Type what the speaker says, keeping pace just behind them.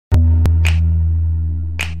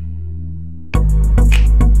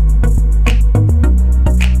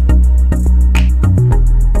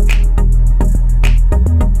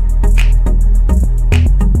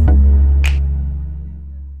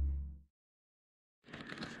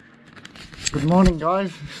Good morning,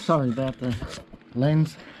 guys. Sorry about the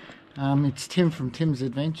lens. It's Tim from Tim's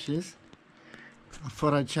Adventures. I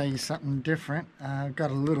thought I'd show you something different. I've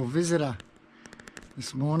got a little visitor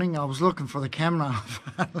this morning. I was looking for the camera,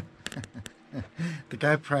 the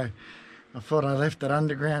GoPro. I thought I left it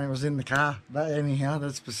underground. It was in the car, but anyhow,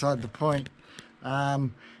 that's beside the point.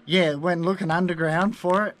 Yeah, went looking underground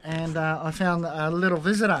for it, and I found a little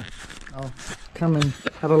visitor. I'll come and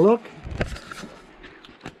have a look.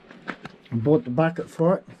 I bought the bucket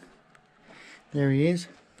for it. There he is.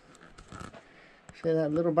 See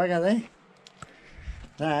that little bugger there?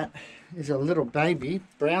 That is a little baby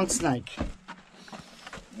brown snake.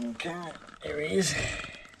 Okay, there he is.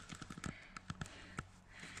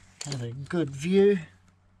 Have a good view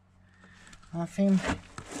of him.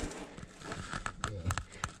 Yeah,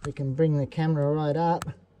 we can bring the camera right up.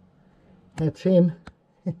 That's him.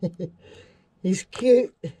 He's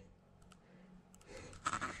cute.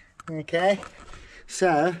 Okay,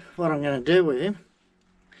 so what I'm going to do with him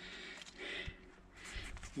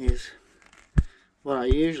is what I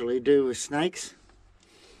usually do with snakes,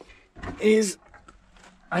 is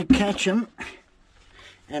I catch him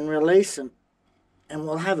and release him, and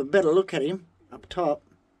we'll have a better look at him up top.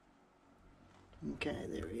 Okay,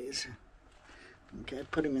 there he is. Okay,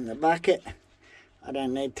 put him in the bucket. I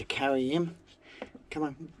don't need to carry him. Come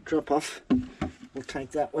on, drop off. We'll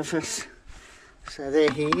take that with us. So there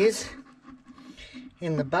he is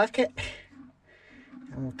in the bucket,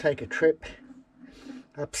 and we'll take a trip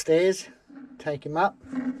upstairs, take him up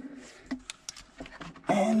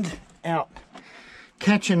and out.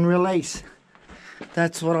 Catch and release.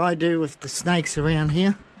 That's what I do with the snakes around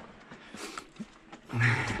here.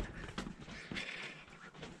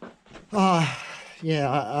 Oh, yeah,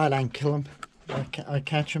 I don't kill them. I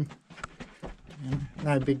catch them.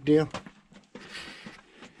 No big deal.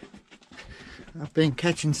 I've been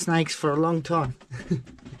catching snakes for a long time.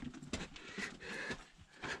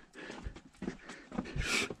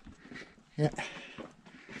 Yeah.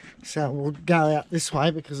 So we'll go out this way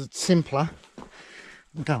because it's simpler.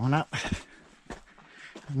 We're going up.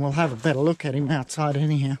 And we'll have a better look at him outside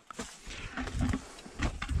anyhow.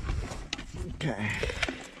 Okay.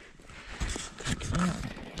 Take it out.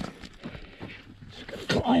 Just got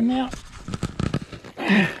to climb out.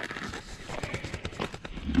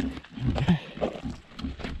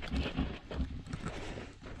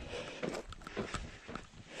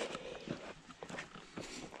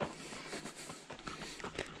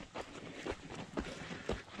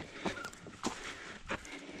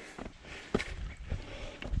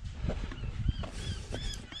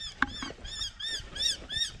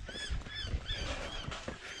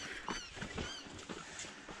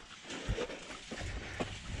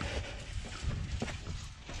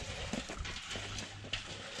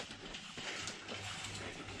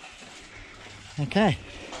 Okay,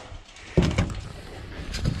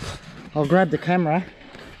 I'll grab the camera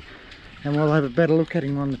and we'll have a better look at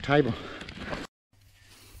him on the table.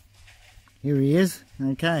 Here he is.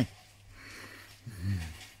 Okay,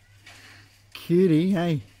 cutie,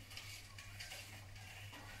 hey.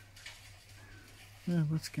 Oh,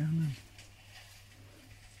 what's going on?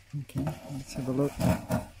 Okay, let's have a look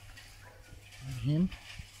at him.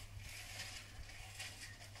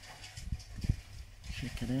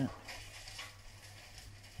 Check it out.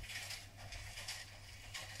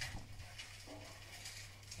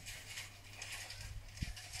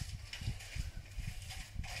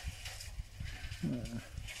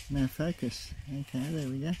 No focus. Okay, there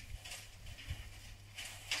we go.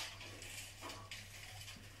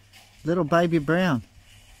 Little baby brown.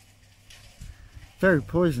 Very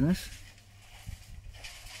poisonous.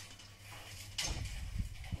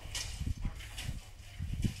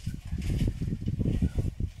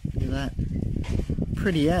 Look at that.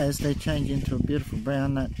 Pretty as they change into a beautiful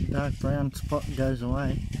brown. That dark brown spot goes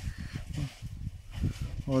away.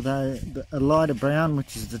 Although a lighter brown,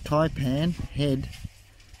 which is the taipan head,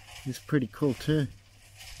 is pretty cool too.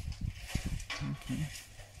 Okay,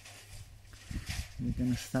 we're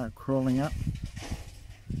going to start crawling up.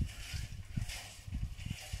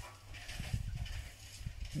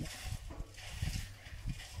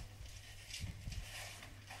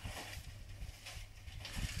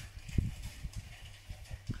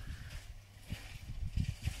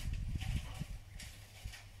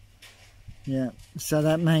 Yeah, so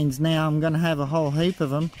that means now I'm going to have a whole heap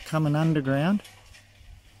of them coming underground.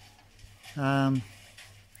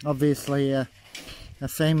 Obviously a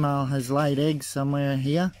female has laid eggs somewhere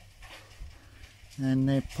here and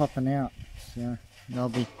they're popping out, so they'll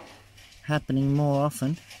be happening more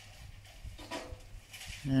often.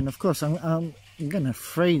 And of course I'm going to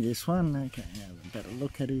free this one. Okay, have a better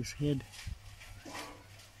look at his head.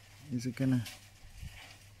 Is it gonna...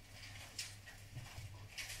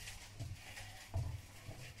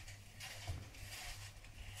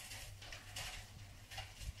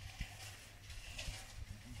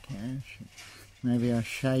 Okay, maybe I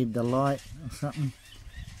shade the light or something.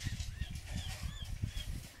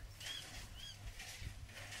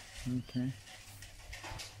 Okay.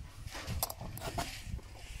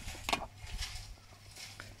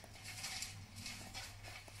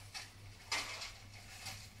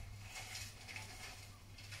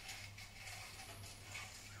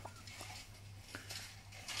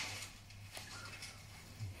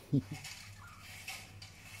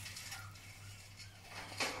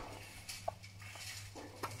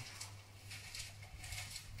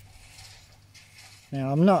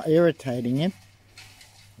 Now I'm not irritating him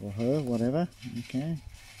or her, whatever, okay,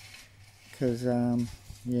 because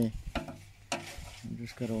yeah, I've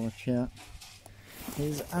just got to watch out.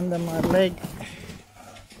 He's under my leg.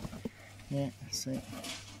 Yeah, see.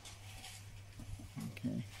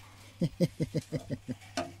 Okay.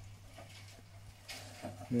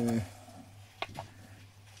 Yeah.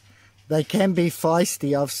 They can be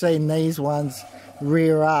feisty. I've seen these ones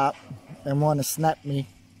rear up and want to snap me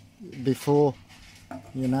before.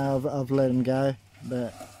 You know, I've let them go,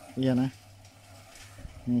 but, you know,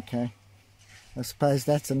 okay. I suppose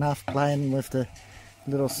that's enough playing with the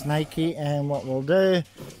little snaky, and what we'll do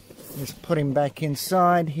is put him back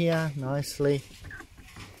inside here nicely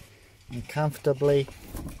and comfortably,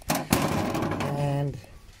 and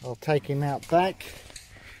I'll take him out back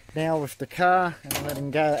now with the car and let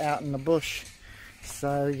him go out in the bush.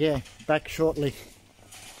 So yeah, back shortly.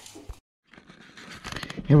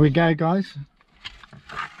 Here we go, guys.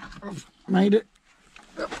 I've made it.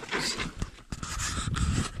 Oops.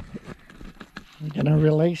 I'm going to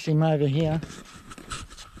release him over here.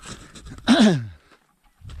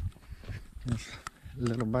 This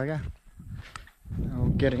little bugger. I'll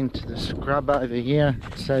get into the scrub over here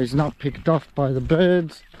so he's not picked off by the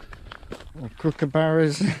birds or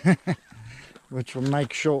kookaburras, which will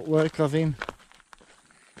make short work of him.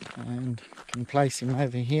 And can place him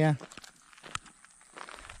over here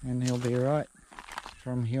and he'll be right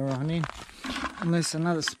from here on in, unless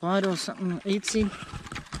another spider or something eats him.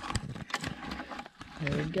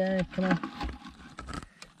 There we go, come on.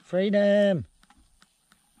 Freedom!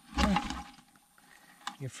 Yeah.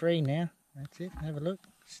 You're free now. That's it, have a look,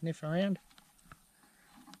 sniff around.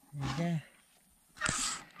 There you go.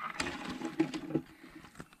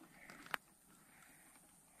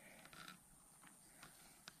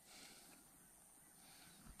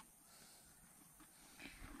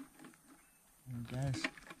 There he goes.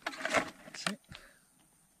 That's it.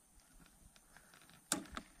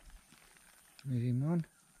 Move him on.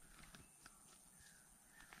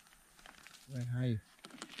 Where are you?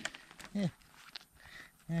 Yeah.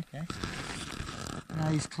 Okay. Now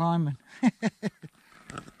he's climbing.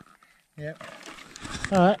 Yep.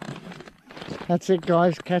 Alright. That's it,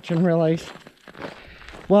 guys. Catch and release.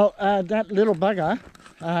 Well, that little bugger,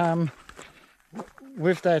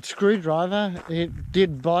 with that screwdriver, it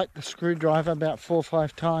did bite the screwdriver about 4 or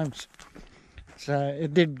 5 times. So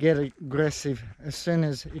it did get aggressive. As soon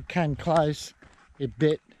as it came close, it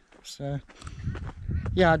bit. So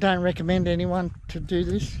yeah, I don't recommend anyone to do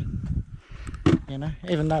this, you know,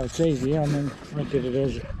 even though it's easy. I mean, I did it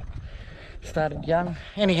as started young.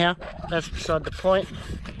 Anyhow, that's beside the point.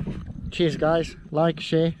 Cheers, guys. Like,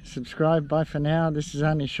 share, subscribe. Bye for now. This is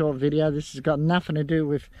only a short video. This has got nothing to do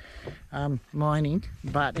with mining,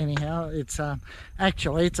 but anyhow, it's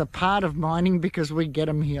actually it's a part of mining because we get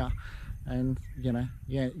them here, and you know,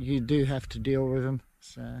 yeah, you do have to deal with them.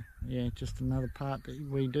 So yeah, just another part that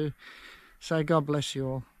we do. So God bless you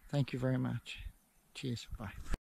all. Thank you very much. Cheers. Bye.